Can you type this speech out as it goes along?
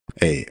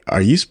Hey,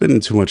 are you spending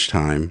too much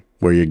time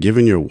where you're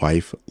giving your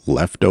wife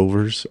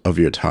leftovers of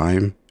your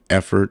time,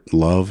 effort,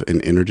 love,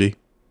 and energy?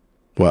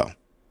 Well,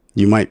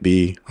 you might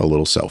be a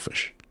little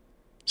selfish.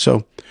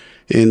 So,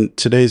 in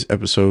today's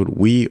episode,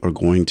 we are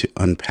going to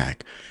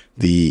unpack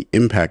the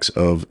impacts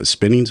of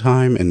spending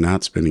time and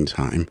not spending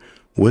time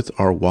with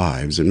our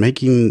wives and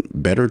making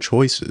better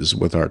choices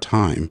with our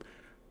time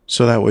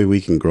so that way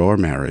we can grow our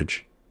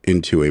marriage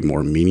into a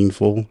more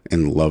meaningful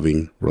and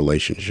loving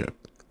relationship.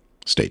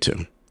 Stay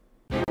tuned.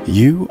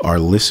 You are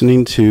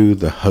listening to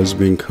the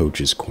Husband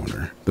Coach's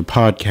Corner, the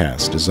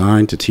podcast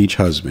designed to teach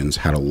husbands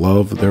how to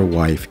love their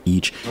wife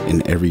each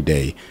and every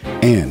day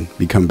and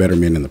become better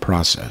men in the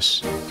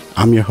process.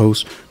 I'm your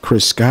host,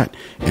 Chris Scott,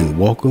 and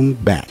welcome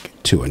back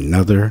to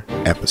another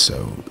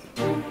episode.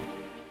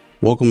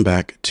 Welcome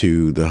back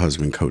to the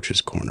Husband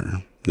Coach's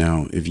Corner.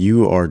 Now, if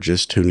you are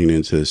just tuning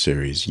into the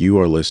series, you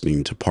are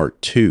listening to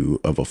part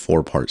 2 of a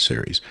 4-part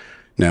series.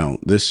 Now,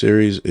 this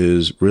series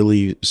is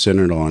really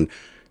centered on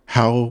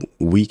how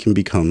we can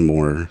become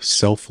more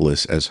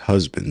selfless as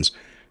husbands.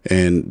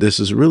 And this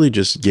is really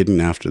just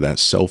getting after that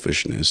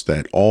selfishness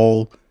that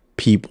all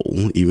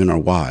people, even our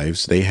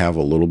wives, they have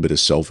a little bit of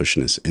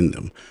selfishness in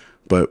them.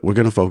 But we're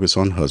going to focus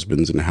on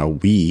husbands and how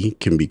we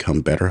can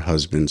become better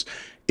husbands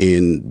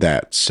in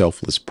that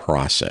selfless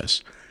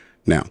process.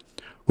 Now,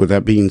 with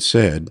that being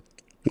said,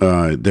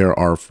 there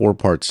are 4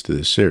 parts to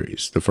this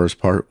series. The first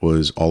part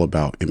was all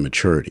about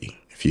immaturity.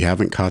 If you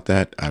haven't caught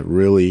that, I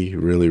really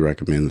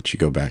recommend that you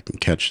go back and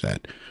catch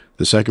that.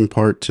 The second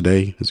part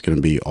today is going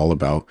to be all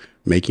about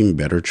making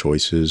better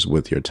choices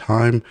with your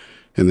time.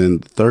 And then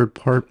the third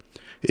part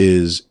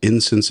is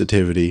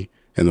insensitivity.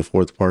 And the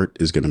fourth part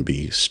is going to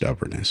be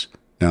stubbornness.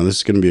 Now, this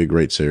is going to be a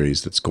great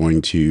series that's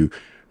going to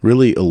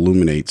really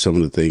illuminate some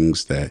of the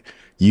things that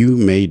you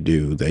may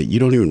do that you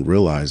don't even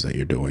realize that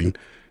you're doing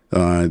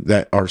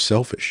that are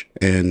selfish,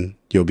 and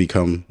you'll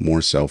become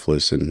more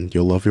selfless and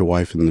you'll love your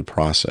wife in the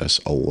process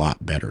a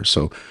lot better.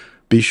 So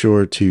be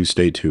sure to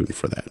stay tuned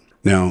for that.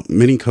 Now,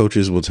 many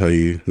coaches will tell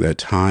you that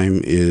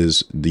time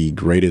is the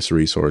greatest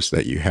resource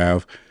that you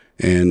have.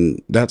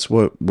 And that's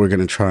what we're going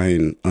to try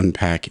and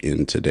unpack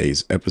in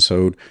today's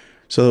episode.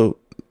 So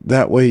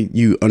that way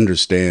you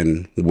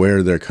understand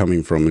where they're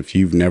coming from if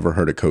you've never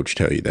heard a coach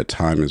tell you that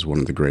time is one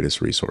of the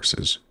greatest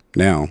resources.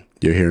 Now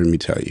you're hearing me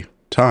tell you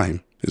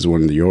time is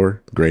one of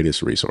your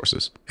greatest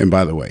resources. And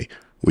by the way,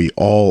 we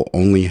all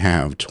only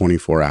have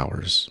 24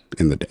 hours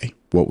in the day.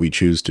 What we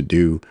choose to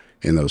do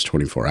in those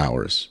 24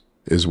 hours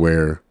is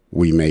where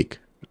we make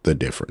the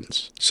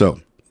difference.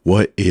 So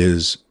what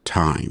is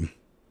time?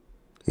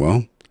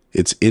 Well,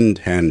 it's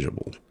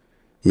intangible,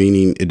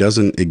 meaning it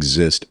doesn't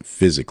exist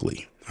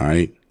physically. All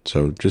right.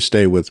 So just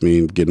stay with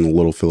me, getting a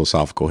little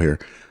philosophical here,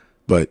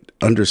 but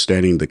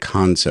understanding the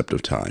concept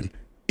of time,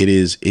 it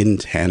is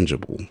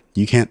intangible.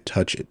 You can't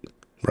touch it,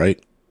 right?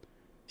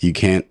 You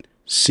can't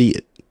see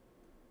it.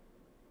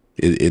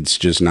 It's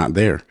just not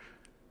there.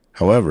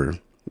 However,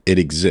 it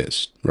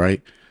exists,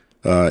 right?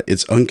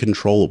 It's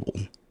uncontrollable.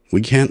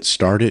 We can't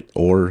start it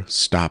or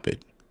stop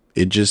it.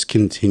 It just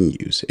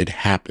continues. It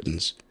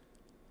happens.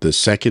 The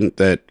second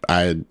that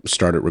I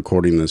started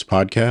recording this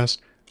podcast,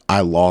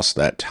 I lost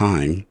that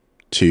time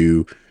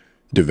to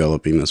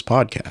developing this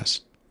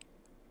podcast.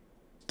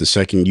 The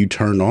second you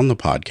turned on the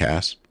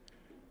podcast,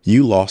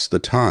 you lost the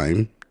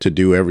time to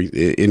do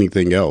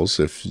anything else.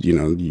 If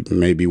you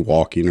may be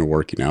walking or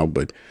working out,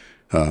 but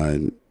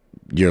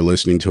you're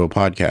listening to a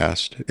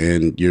podcast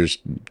and you're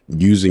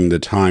using the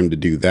time to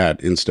do that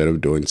instead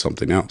of doing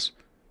something else,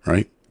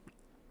 right?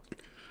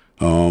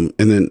 And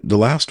then the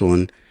last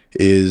one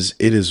is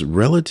it is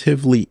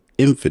relatively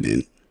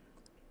infinite,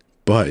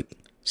 but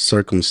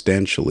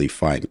circumstantially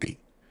finite.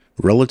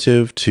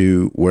 Relative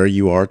to where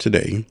you are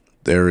today,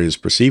 there is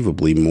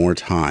perceivably more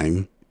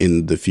time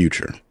in the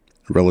future.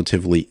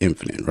 Relatively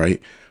infinite,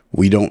 right?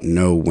 We don't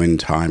know when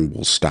time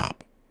will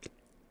stop.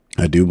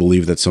 I do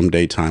believe that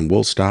someday time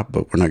will stop,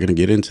 but we're not going to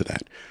get into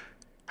that.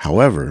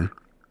 However,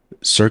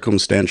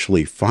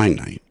 circumstantially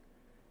finite,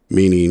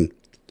 meaning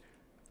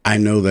I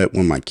know that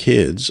when my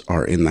kids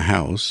are in the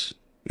house,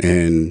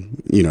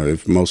 and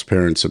if most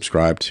parents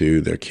subscribe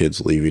to their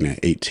kids leaving at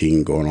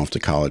 18, going off to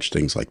college,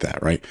 things like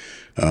that, right?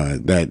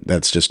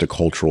 That's just a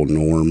cultural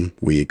norm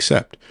we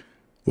accept.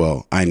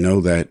 Well, I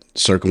know that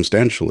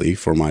circumstantially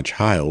for my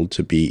child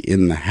to be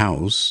in the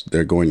house,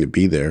 they're going to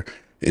be there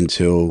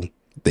until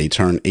they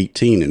turn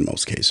 18 in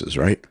most cases,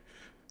 right?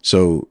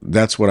 So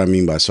that's what I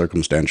mean by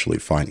circumstantially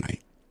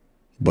finite.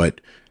 But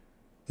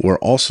we're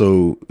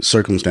also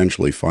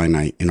circumstantially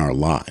finite in our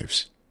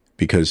lives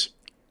because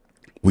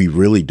we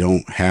really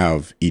don't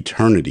have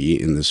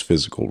eternity in this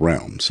physical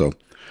realm. So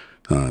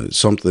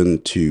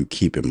something to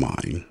keep in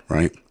mind,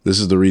 right? This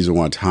is the reason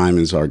why time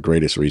is our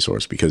greatest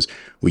resource, because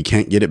we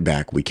can't get it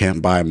back. We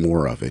can't buy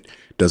more of it.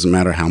 Doesn't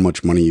matter how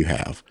much money you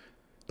have.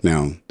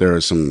 Now, there are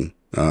some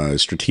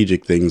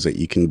strategic things that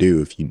you can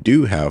do if you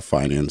do have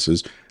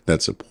finances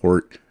that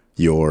support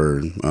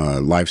your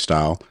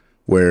lifestyle,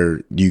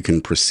 where you can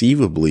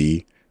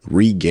perceivably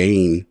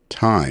regain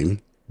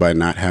time by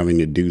not having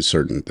to do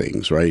certain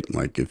things, right?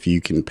 Like if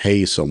you can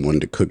pay someone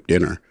to cook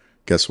dinner,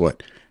 guess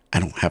what? I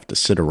don't have to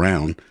sit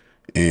around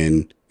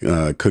and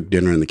cook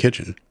dinner in the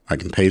kitchen. I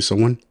can pay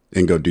someone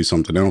and go do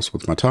something else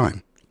with my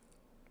time.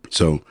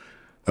 So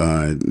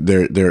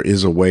there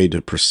is a way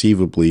to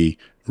perceivably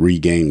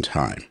regain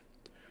time.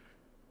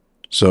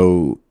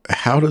 So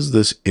how does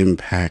this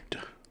impact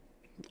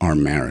our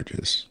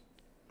marriages?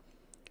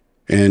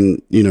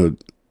 And,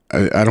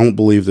 I don't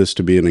believe this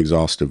to be an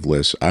exhaustive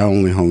list. I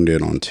only honed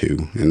in on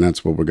two, and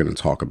that's what we're going to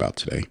talk about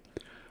today,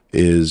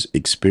 is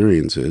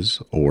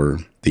experiences or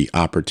the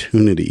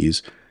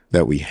opportunities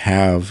that we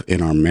have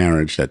in our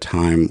marriage that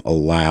time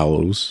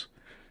allows,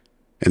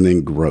 and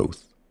then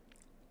growth.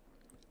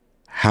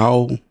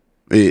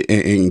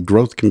 And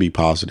growth can be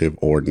positive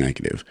or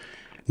negative.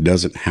 It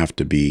doesn't have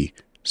to be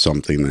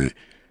something that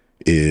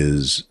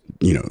is,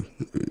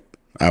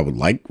 I would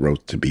like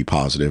growth to be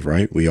positive,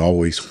 right? We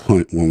always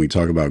want, when we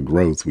talk about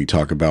growth, we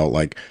talk about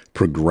like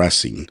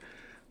progressing.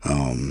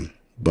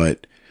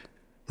 But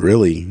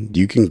really,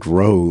 you can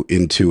grow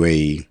into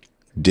a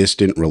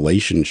distant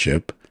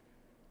relationship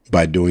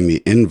by doing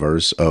the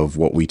inverse of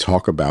what we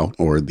talk about,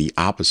 or the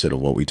opposite of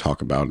what we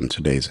talk about in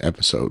today's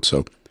episode.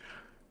 So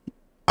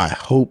I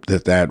hope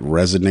that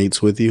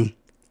resonates with you.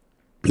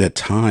 That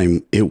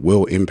time, it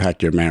will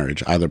impact your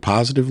marriage either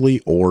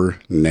positively or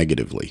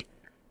negatively.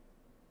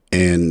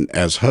 And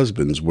as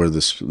husbands, we're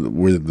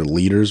the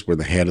leaders, we're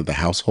the head of the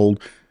household.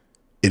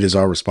 It is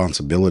our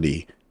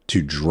responsibility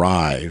to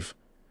drive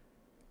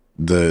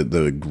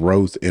the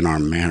growth in our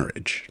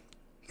marriage,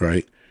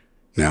 right?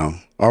 Now,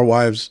 our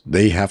wives,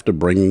 they have to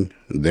bring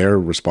their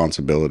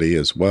responsibility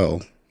as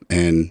well,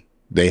 and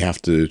they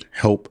have to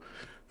help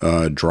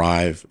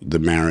drive the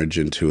marriage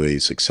into a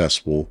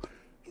successful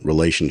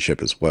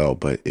relationship as well.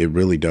 But it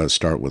really does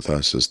start with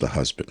us as the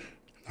husband,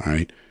 all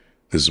right?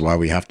 This is why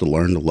we have to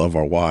learn to love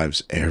our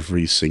wives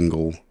every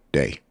single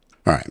day.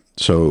 All right,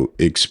 so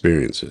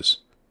experiences.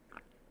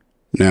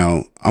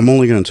 Now, I'm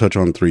only going to touch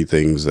on three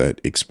things that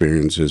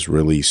experiences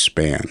really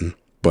span.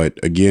 But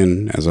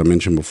again, as I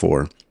mentioned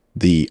before,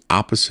 the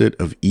opposite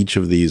of each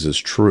of these is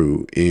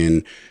true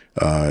in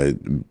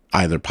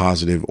either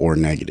positive or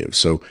negative.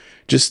 So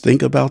just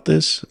think about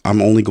this.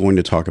 I'm only going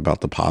to talk about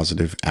the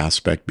positive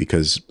aspect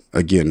because,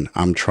 again,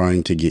 I'm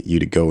trying to get you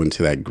to go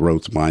into that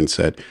growth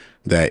mindset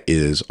that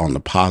is on the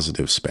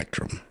positive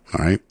spectrum.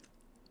 All right.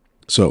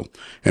 So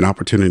an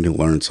opportunity to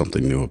learn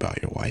something new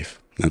about your wife.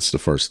 That's the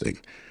first thing.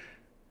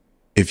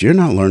 If you're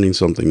not learning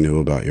something new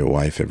about your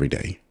wife every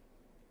day,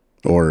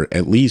 or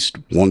at least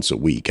once a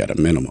week at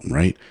a minimum,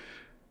 right?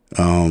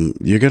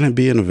 You're going to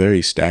be in a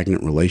very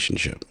stagnant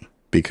relationship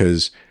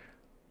because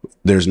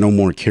there's no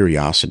more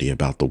curiosity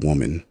about the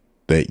woman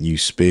that you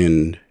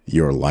spend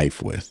your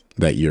life with,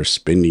 that you're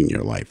spending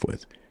your life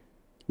with.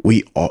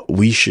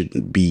 We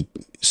should be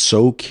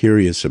so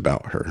curious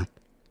about her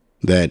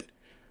that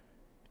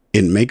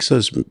it makes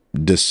us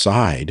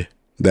decide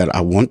that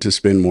I want to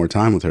spend more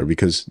time with her,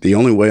 because the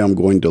only way I'm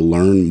going to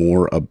learn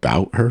more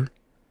about her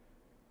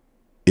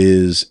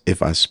is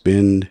if I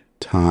spend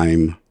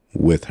time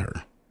with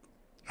her.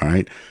 All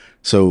right.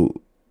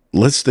 So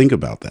let's think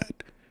about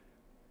that.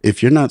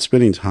 If you're not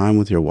spending time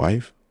with your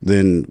wife,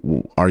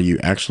 then are you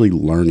actually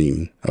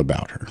learning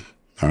about her?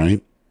 All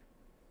right.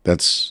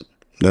 That's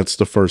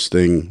the first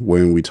thing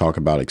when we talk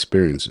about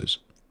experiences.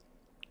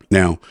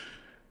 Now,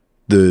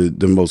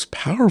 the most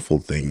powerful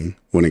thing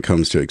when it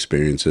comes to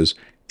experiences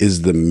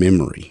is the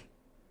memory,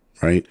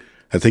 right?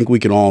 I think we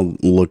can all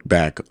look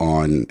back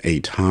on a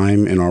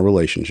time in our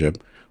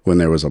relationship when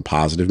there was a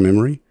positive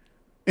memory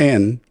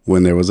and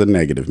when there was a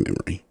negative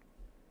memory,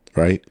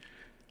 right?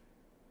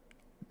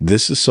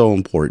 This is so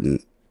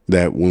important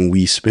that when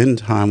we spend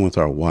time with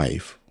our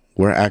wife,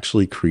 we're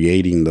actually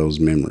creating those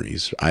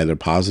memories, either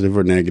positive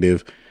or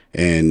negative,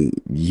 and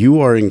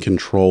you are in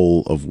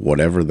control of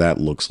whatever that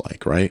looks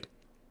like, right?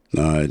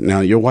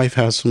 Now, your wife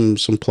has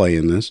some play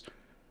in this,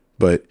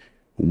 but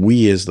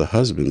we as the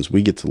husbands,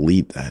 we get to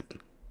lead that.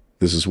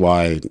 This is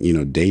why,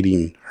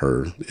 dating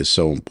her is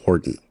so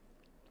important.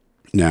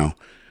 Now,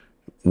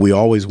 we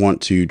always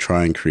want to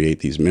try and create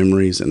these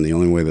memories, and the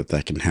only way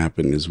that can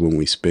happen is when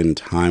we spend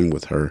time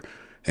with her.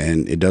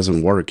 And it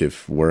doesn't work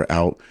if we're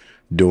out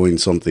doing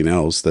something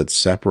else that's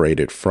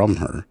separated from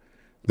her,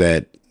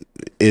 that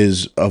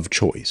is of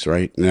choice,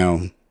 right?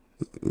 Now,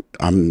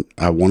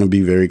 I want to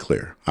be very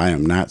clear. I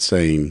am not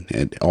saying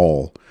at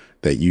all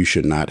that you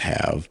should not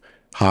have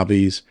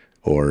hobbies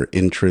or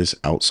interests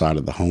outside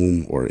of the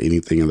home or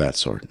anything of that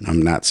sort.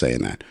 I'm not saying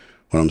that.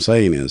 What I'm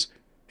saying is,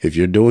 if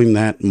you're doing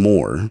that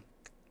more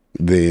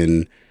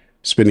than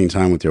spending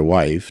time with your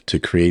wife to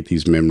create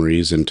these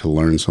memories and to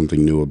learn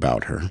something new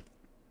about her,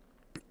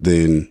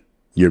 then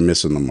you're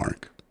missing the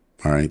mark.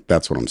 All right.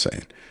 That's what I'm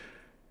saying.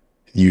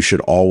 You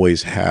should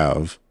always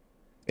have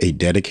a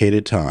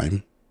dedicated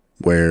time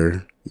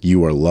where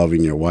you are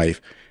loving your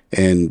wife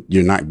and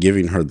you're not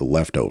giving her the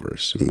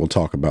leftovers. And we'll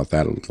talk about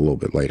that a little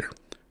bit later.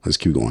 Let's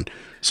keep going.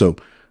 So,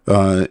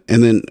 and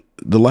then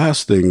the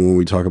last thing when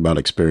we talk about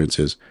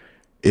experiences,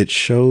 it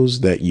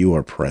shows that you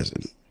are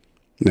present.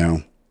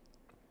 Now,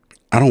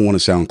 I don't want to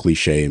sound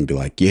cliche and be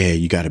like, yeah,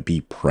 you got to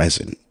be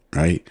present,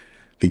 right?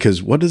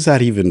 Because what does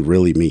that even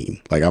really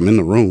mean? Like, I'm in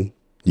the room,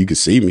 you can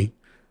see me,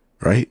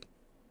 right?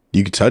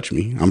 You can touch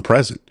me, I'm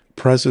present.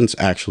 Presence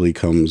actually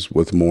comes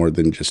with more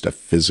than just a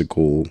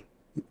physical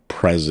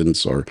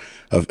presence or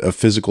a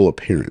physical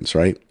appearance,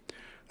 right?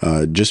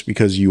 Just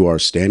because you are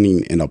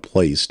standing in a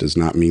place does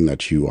not mean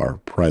that you are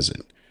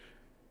present.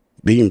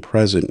 Being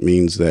present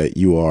means that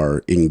you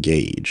are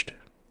engaged.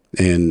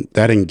 And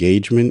that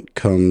engagement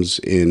comes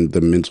in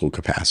the mental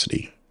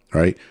capacity,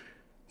 right?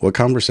 What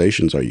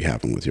conversations are you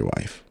having with your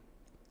wife?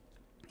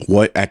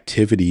 What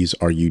activities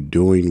are you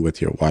doing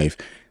with your wife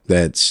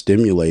that's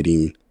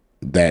stimulating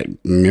that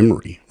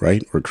memory,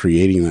 right? Or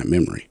creating that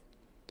memory?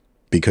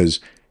 Because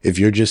if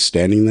you're just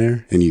standing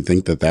there and you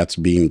think that that's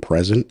being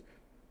present,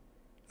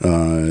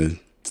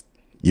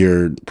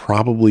 you're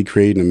probably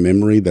creating a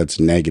memory that's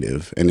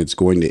negative, and it's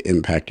going to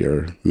impact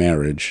your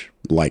marriage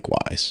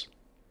likewise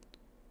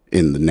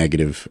in the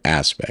negative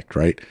aspect,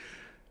 right?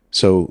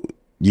 So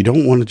you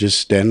don't want to just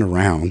stand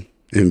around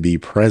and be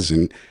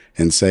present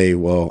and say,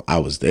 well, I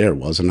was there,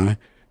 wasn't I?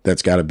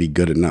 That's got to be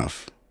good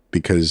enough.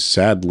 Because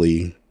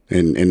sadly,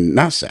 and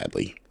not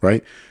sadly,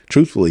 right?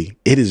 Truthfully,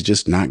 it is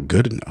just not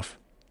good enough.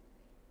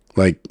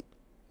 Like,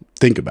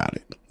 think about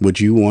it.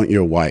 Would you want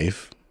your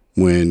wife,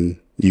 when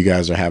you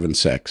guys are having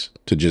sex,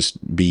 to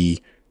just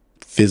be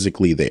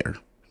physically there,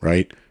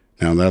 right?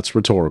 Now, that's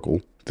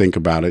rhetorical. Think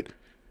about it.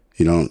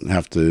 You don't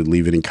have to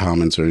leave any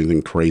comments or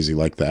anything crazy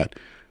like that.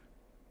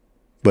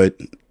 But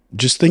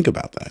just think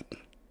about that.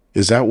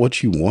 Is that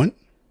what you want?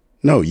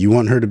 No, you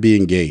want her to be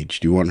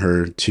engaged. You want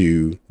her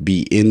to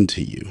be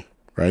into you,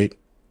 right?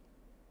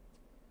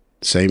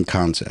 Same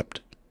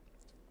concept.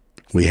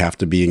 We have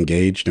to be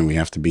engaged, and we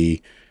have to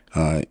be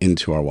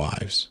into our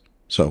wives.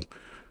 So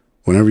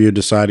whenever you're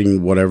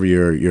deciding whatever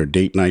your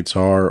date nights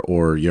are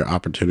or your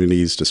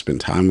opportunities to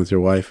spend time with your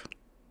wife,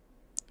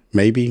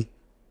 maybe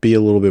be a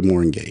little bit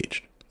more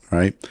engaged,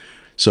 right?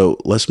 So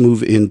let's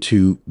move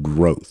into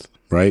growth,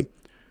 right?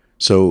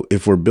 So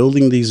if we're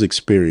building these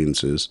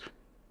experiences,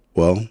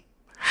 well,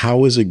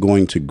 how is it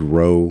going to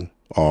grow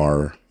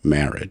our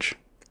marriage?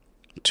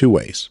 Two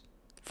ways.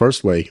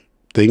 First way,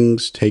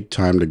 things take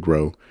time to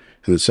grow.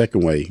 And the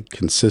second way,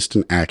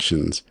 consistent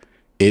actions,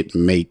 it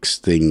makes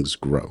things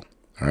grow.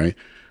 All right.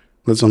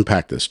 Let's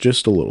unpack this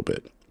just a little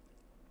bit.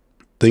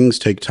 Things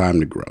take time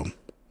to grow,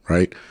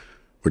 right?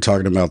 We're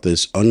talking about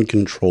this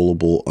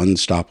uncontrollable,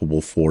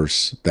 unstoppable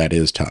force that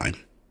is time.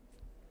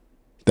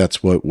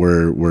 That's what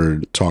we're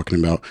talking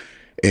about.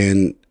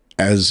 And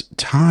as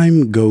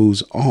time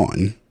goes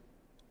on,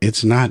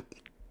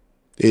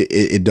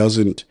 it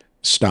doesn't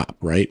stop,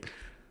 right?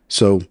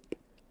 So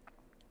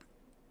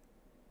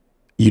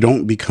you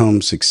don't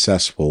become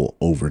successful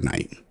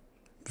overnight.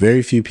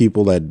 Very few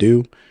people that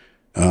do,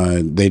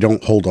 they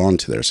don't hold on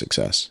to their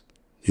success.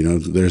 You know,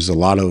 there's a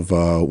lot of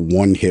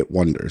one-hit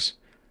wonders.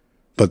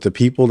 But the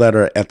people that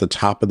are at the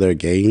top of their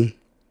game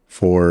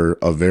for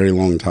a very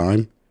long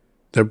time,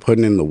 they're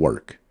putting in the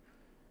work.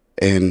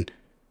 And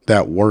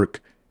that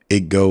work,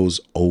 it goes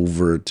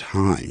over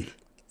time,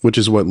 which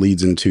is what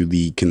leads into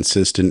the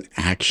consistent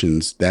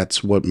actions.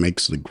 That's what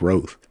makes the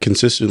growth.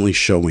 Consistently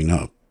showing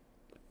up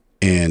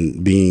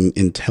and being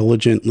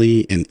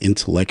intelligently and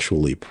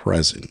intellectually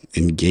present,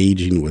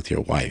 engaging with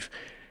your wife.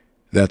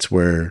 That's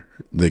where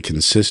the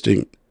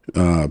consistent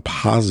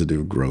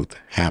positive growth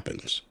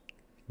happens.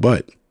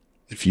 But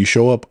if you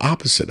show up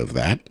opposite of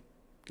that,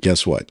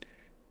 guess what?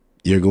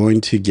 You're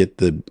going to get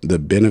the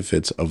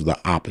benefits of the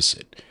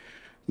opposite.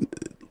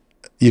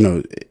 You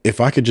know, if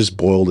I could just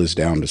boil this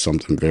down to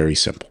something very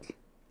simple,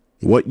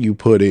 what you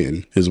put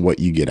in is what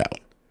you get out.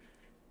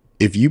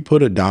 If you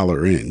put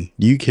 $1 in,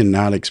 you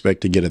cannot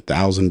expect to get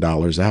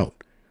 $1,000 out.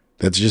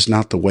 That's just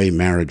not the way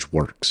marriage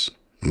works.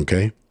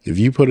 Okay. If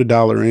you put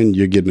 $1 in,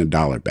 you're getting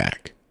 $1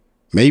 back,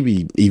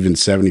 maybe even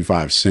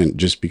 75 cents,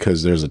 just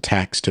because there's a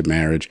tax to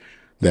marriage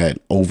that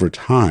over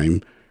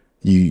time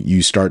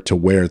you start to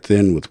wear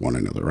thin with one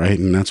another, right?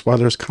 And that's why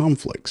there's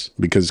conflicts,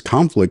 because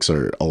conflicts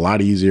are a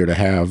lot easier to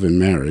have in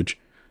marriage,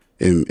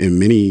 in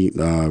many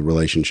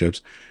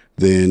relationships,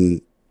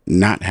 than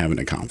not having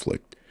a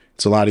conflict.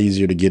 It's a lot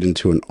easier to get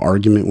into an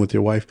argument with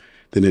your wife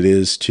than it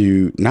is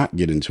to not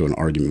get into an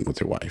argument with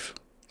your wife.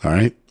 All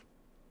right.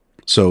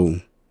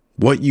 So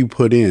what you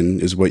put in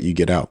is what you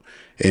get out.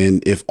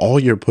 And if all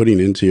you're putting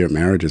into your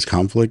marriage is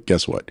conflict,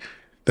 guess what?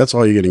 That's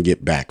all you're going to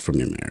get back from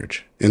your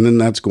marriage. And then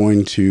that's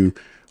going to,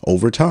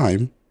 over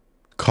time,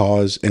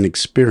 cause an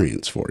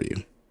experience for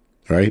you,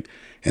 right?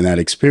 And that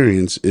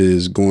experience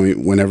is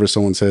going, whenever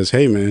someone says,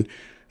 hey, man,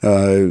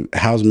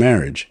 how's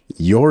marriage?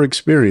 Your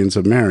experience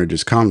of marriage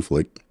is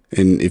conflict.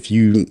 And if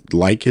you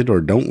like it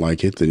or don't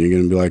like it, then you're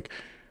going to be like,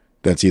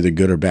 that's either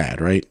good or bad,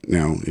 right?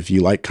 Now, if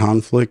you like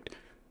conflict,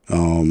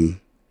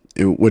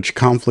 which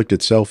conflict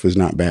itself is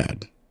not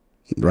bad,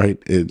 right?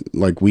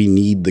 Like, we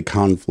need the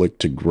conflict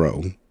to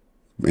grow.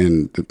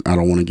 And I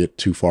don't want to get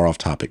too far off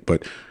topic,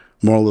 but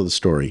moral of the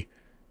story,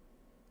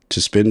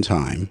 to spend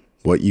time,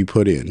 what you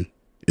put in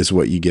is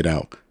what you get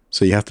out.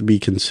 So you have to be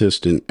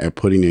consistent at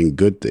putting in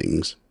good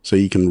things so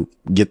you can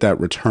get that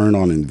return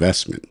on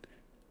investment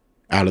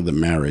out of the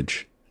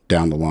marriage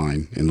down the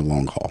line in the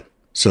long haul.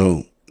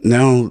 So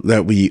now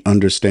that we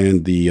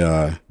understand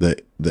the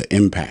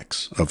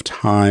impacts of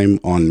time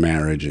on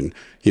marriage, and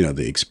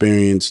the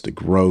experience, the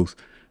growth,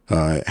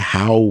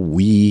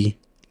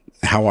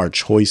 how our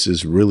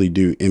choices really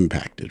do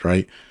impact it,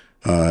 right?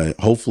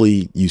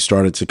 Hopefully you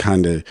started to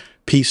kind of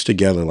piece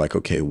together like,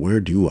 okay, where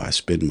do I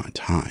spend my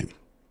time?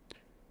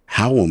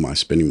 How am I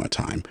spending my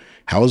time?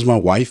 How is my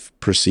wife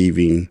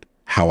perceiving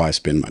how I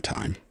spend my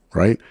time,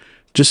 right?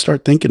 Just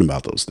start thinking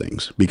about those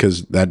things,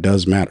 because that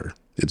does matter.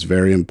 It's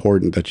very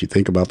important that you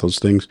think about those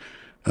things,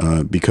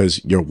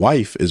 because your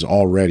wife is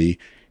already,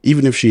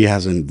 even if she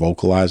hasn't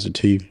vocalized it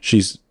to you,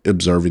 she's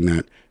observing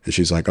that, and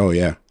she's like, oh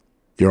yeah,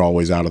 you're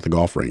always out at the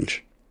golf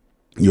range.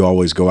 You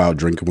always go out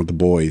drinking with the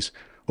boys,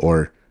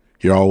 or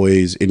you're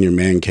always in your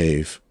man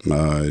cave.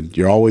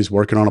 You're always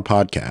working on a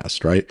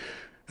podcast, right?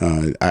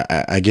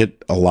 I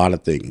get a lot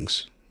of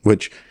things,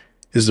 which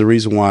is the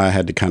reason why I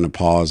had to kind of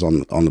pause on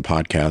the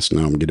podcast.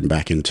 Now I'm getting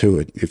back into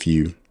it. If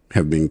you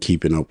have been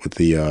keeping up with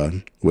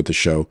the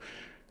show,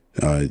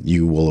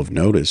 you will have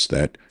noticed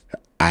that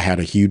I had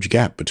a huge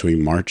gap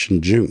between March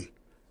and June.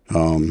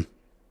 A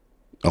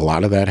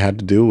lot of that had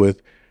to do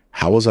with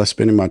how was I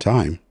spending my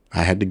time.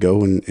 I had to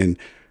go and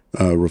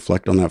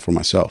reflect on that for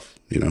myself.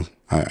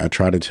 I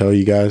try to tell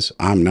you guys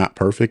I'm not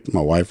perfect.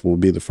 My wife will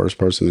be the first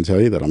person to tell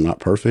you that I'm not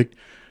perfect.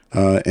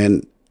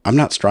 And I'm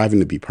not striving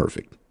to be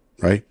perfect,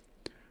 right?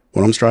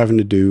 What I'm striving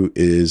to do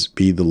is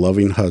be the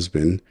loving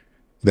husband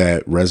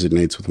that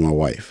resonates with my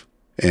wife.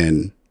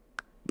 And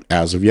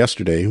as of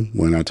yesterday,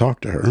 when I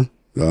talked to her,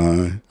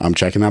 I'm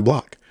checking that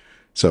block.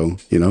 So,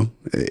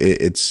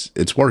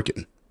 it's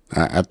working,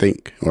 I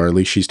think, or at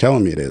least she's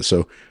telling me it is.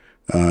 So,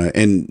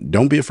 and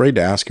don't be afraid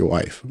to ask your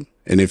wife.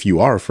 And if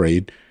you are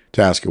afraid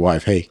to ask your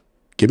wife, hey,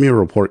 give me a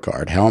report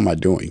card. How am I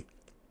doing?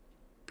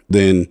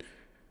 Then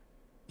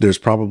there's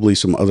probably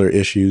some other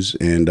issues,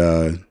 and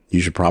you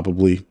should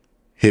probably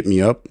hit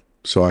me up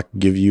so I can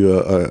give you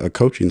a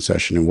coaching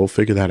session, and we'll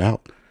figure that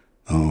out.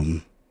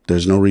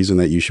 There's no reason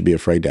that you should be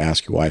afraid to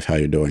ask your wife how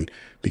you're doing,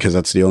 because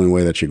that's the only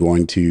way that you're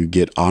going to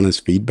get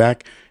honest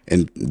feedback,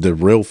 and the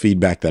real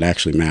feedback that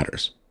actually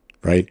matters,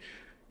 right?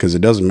 Because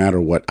it doesn't matter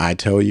what I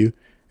tell you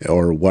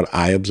or what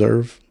I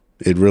observe.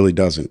 It really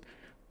doesn't.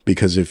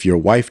 Because if your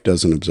wife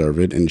doesn't observe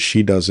it and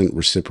she doesn't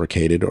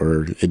reciprocate it,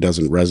 or it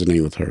doesn't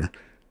resonate with her,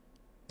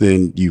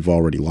 then you've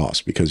already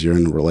lost, because you're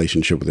in a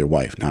relationship with your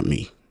wife, not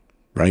me,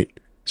 right?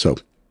 So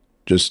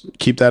just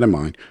keep that in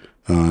mind.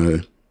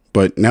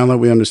 But now that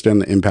we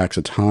understand the impacts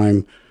of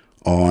time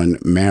on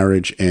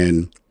marriage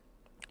and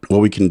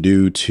what we can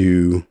do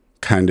to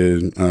kind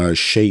of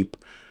shape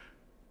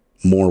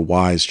more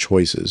wise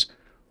choices,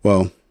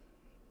 well,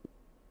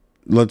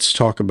 let's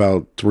talk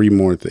about 3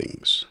 more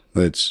things.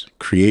 Let's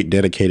create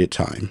dedicated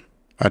time.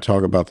 I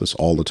talk about this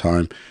all the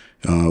time.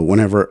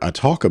 Whenever I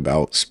talk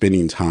about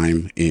spending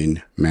time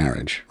in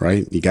marriage,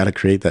 right? You got to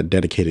create that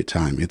dedicated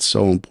time. It's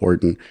so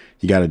important.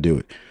 You got to do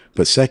it.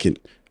 But second,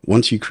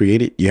 once you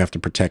create it, you have to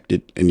protect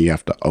it and you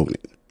have to own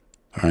it.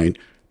 All right.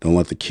 Don't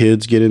let the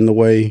kids get in the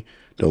way.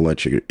 Don't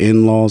let your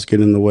in-laws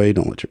get in the way.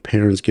 Don't let your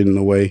parents get in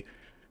the way.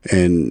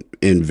 And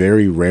in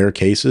very rare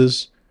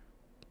cases,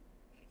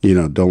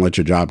 don't let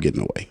your job get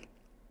in the way.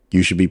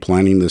 You should be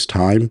planning this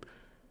time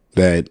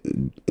that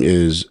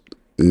is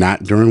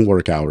not during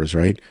work hours,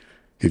 right?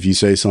 If you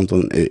say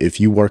something, if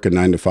you work a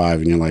 9 to 5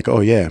 and you're like,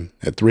 oh yeah,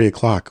 at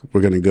 3:00,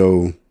 we're going to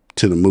go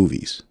to the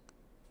movies.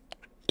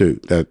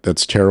 Dude,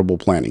 that's terrible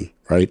planning,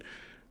 right?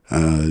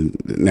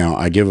 Now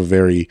I give a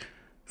very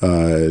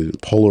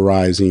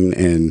polarizing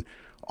and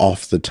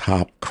off the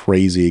top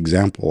crazy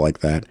example like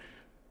that,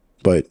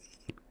 but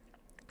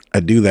I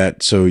do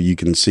that so you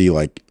can see,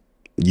 like,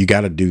 you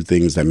got to do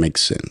things that make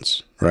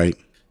sense, right?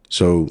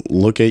 So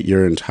look at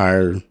your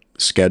entire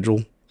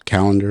schedule,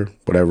 calendar,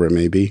 whatever it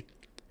may be,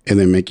 and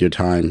then make your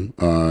time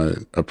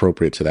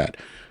appropriate to that,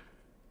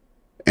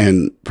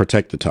 and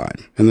protect the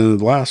time. And then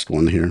the last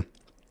one here,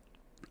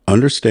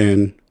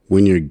 understand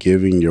when you're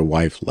giving your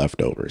wife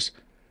leftovers.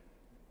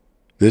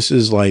 This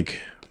is a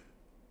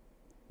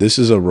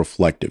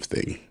reflective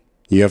thing.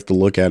 You have to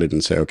look at it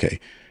and say, okay,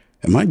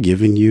 am I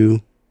giving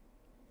you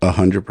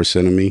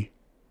 100% of me?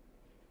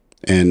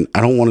 And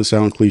I don't want to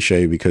sound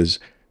cliche, because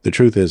the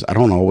truth is I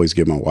don't always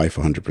give my wife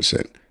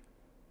 100%,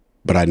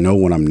 but I know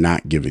when I'm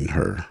not giving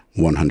her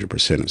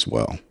 100% as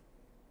well.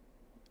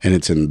 And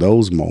it's in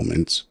those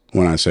moments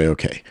when I say,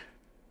 okay,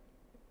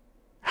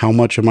 how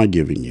much am I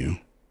giving you?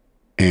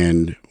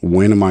 And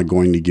when am I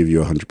going to give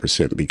you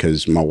 100%?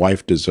 Because my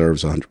wife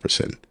deserves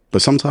 100%.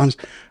 But sometimes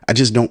I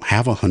just don't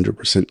have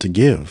 100% to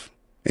give.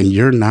 And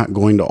you're not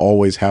going to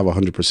always have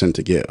 100%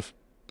 to give,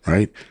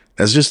 right?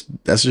 That's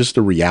just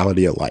the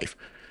reality of life.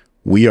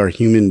 We are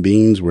human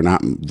beings. We're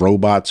not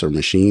robots or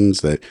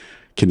machines that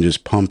can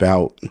just pump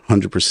out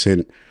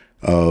 100%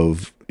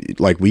 of,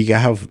 like, we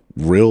have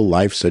real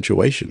life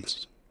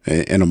situations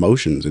and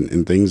emotions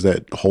and things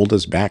that hold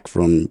us back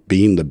from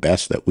being the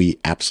best that we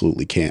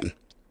absolutely can.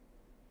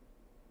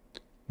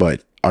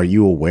 But are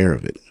you aware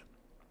of it?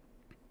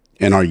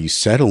 And are you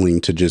settling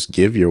to just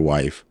give your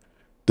wife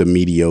the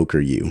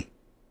mediocre you?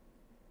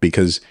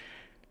 Because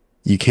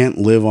you can't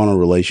live on a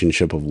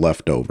relationship of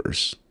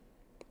leftovers.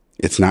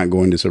 It's not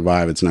going to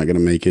survive. It's not going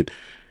to make it.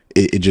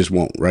 It just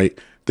won't, right?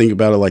 Think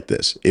about it like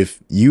this. If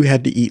you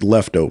had to eat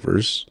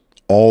leftovers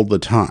all the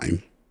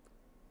time,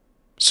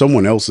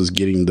 someone else is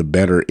getting the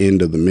better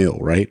end of the meal,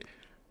 right?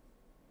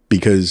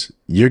 Because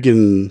you're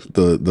getting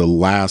the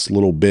last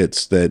little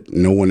bits that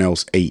no one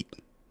else ate,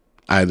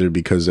 either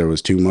because there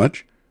was too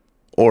much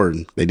or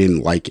they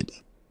didn't like it.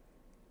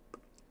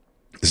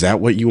 Is that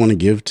what you want to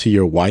give to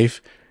your wife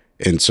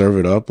and serve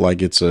it up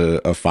like it's a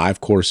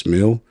 5-course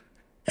meal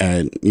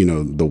at,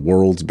 the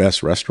world's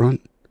best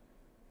restaurant?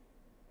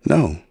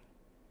 No.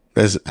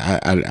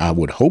 I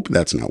would hope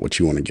that's not what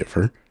you want to give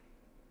her.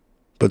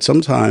 But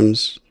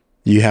sometimes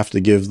you have to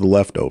give the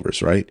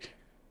leftovers, right?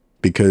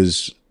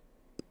 Because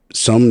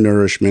some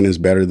nourishment is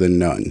better than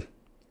none.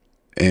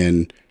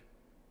 And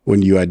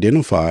when you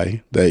identify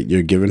that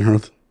you're giving her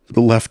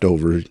the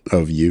leftover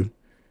of you,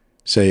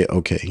 say,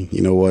 okay,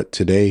 you know what?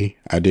 Today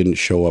I didn't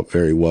show up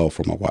very well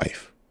for my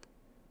wife,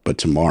 but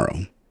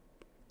tomorrow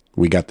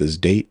we got this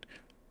date.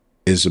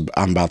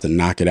 I'm about to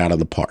knock it out of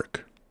the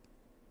park.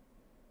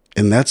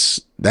 And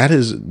that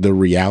is the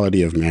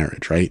reality of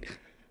marriage, right?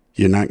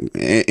 You're not,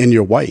 and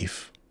your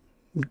wife,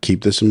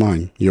 keep this in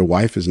mind. Your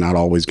wife is not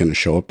always going to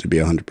show up to be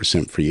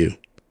 100% for you,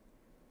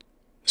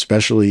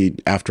 especially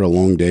after a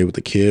long day with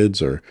the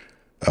kids, or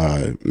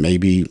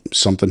maybe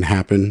something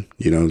happened,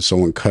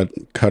 someone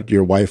cut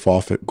your wife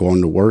off at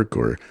going to work,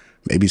 or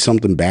maybe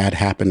something bad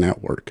happened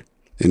at work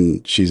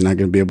and she's not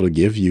going to be able to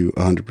give you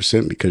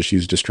 100% because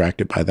she's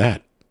distracted by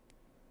that.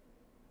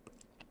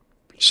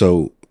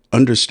 So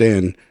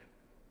understand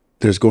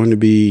there's going to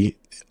be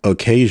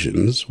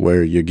occasions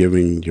where you're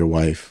giving your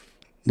wife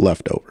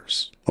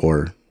leftovers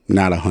or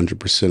not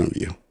 100% of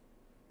you.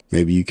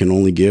 Maybe you can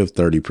only give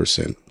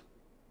 30%,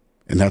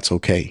 and that's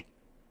okay.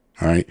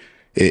 All right.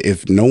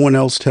 If no one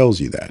else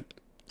tells you that,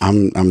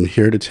 I'm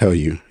here to tell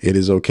you it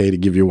is okay to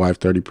give your wife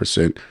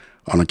 30%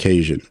 on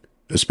occasion,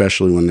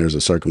 especially when there's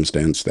a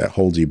circumstance that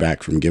holds you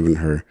back from giving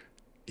her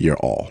your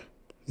all.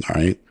 All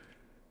right.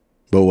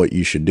 But what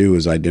you should do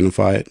is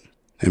identify it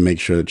and make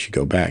sure that you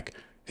go back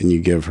and you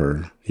give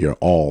her your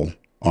all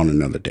on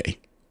another day,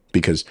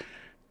 because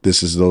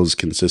this is those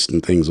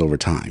consistent things over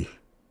time,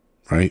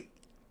 right?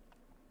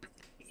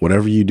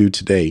 Whatever you do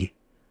today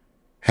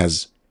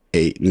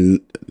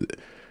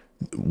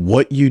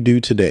what you do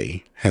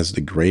today has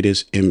the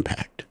greatest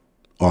impact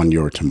on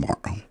your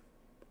tomorrow.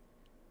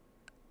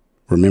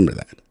 Remember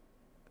that.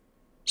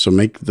 So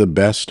make the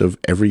best of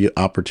every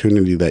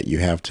opportunity that you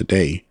have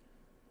today,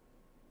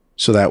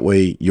 so that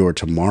way your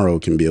tomorrow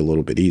can be a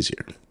little bit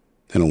easier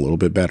and a little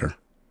bit better.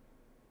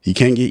 You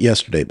can't get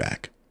yesterday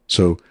back.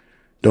 So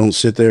don't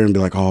sit there and be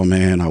like, oh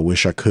man, I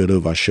wish I could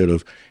have, I should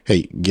have.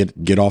 Hey,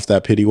 get off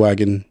that pity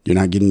wagon. You're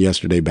not getting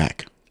yesterday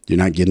back. You're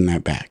not getting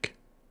that back.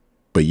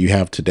 But you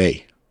have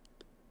today.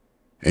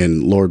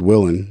 And Lord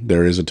willing,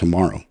 there is a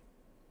tomorrow.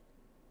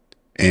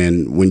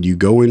 And when you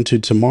go into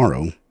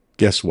tomorrow,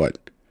 guess what?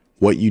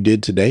 What you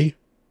did today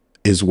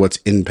is what's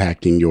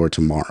impacting your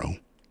tomorrow.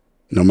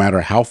 No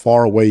matter how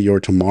far away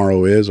your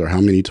tomorrow is or how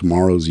many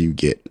tomorrows you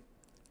get,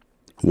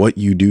 what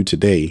you do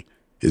today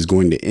is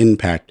going to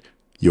impact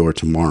your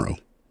tomorrow.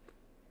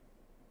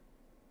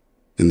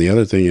 And the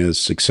other thing is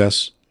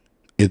success.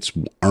 It's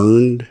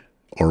earned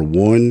or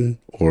won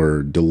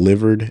or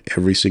delivered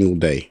every single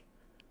day,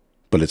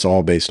 but it's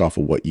all based off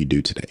of what you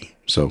do today.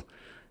 So,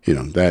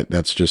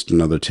 that's just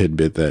another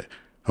tidbit that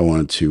I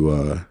wanted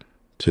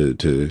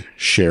to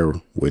share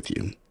with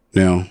you.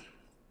 Now,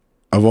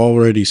 I've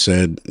already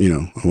said,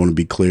 I want to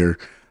be clear.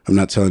 I'm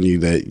not telling you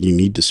that you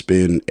need to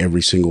spend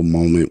every single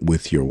moment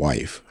with your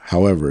wife.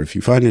 However, if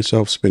you find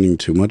yourself spending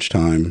too much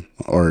time,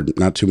 or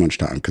not too much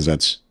time, because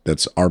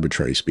that's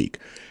arbitrary speak.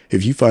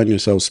 If you find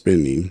yourself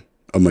spending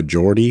a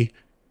majority,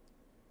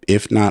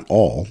 if not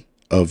all,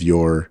 of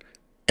your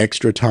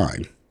extra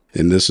time,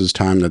 and this is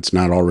time that's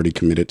not already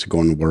committed to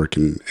going to work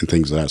and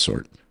things of that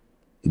sort,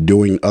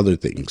 doing other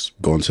things,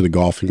 going to the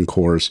golfing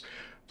course,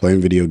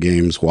 playing video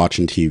games,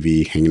 watching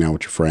TV, hanging out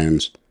with your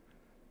friends.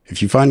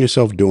 If you find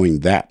yourself doing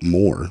that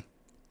more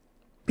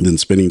than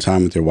spending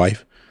time with your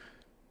wife,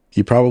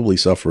 you probably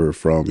suffer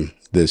from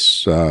this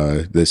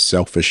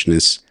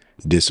selfishness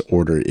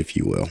disorder, if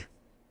you will.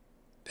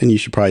 And you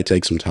should probably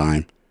take some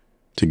time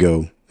to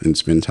go and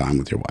spend time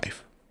with your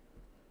wife.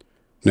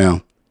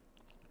 Now,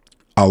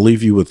 I'll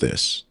leave you with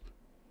this.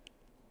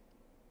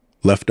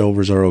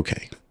 Leftovers are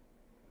okay.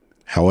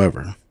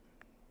 However,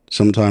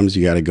 sometimes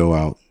you got to go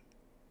out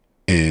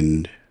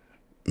and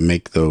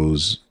make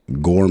those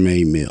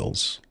gourmet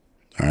meals.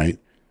 All right.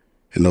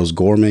 And those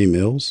gourmet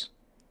meals,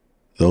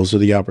 those are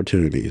the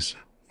opportunities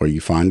where you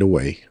find a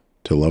way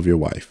to love your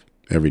wife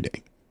every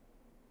day.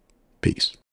 Peace.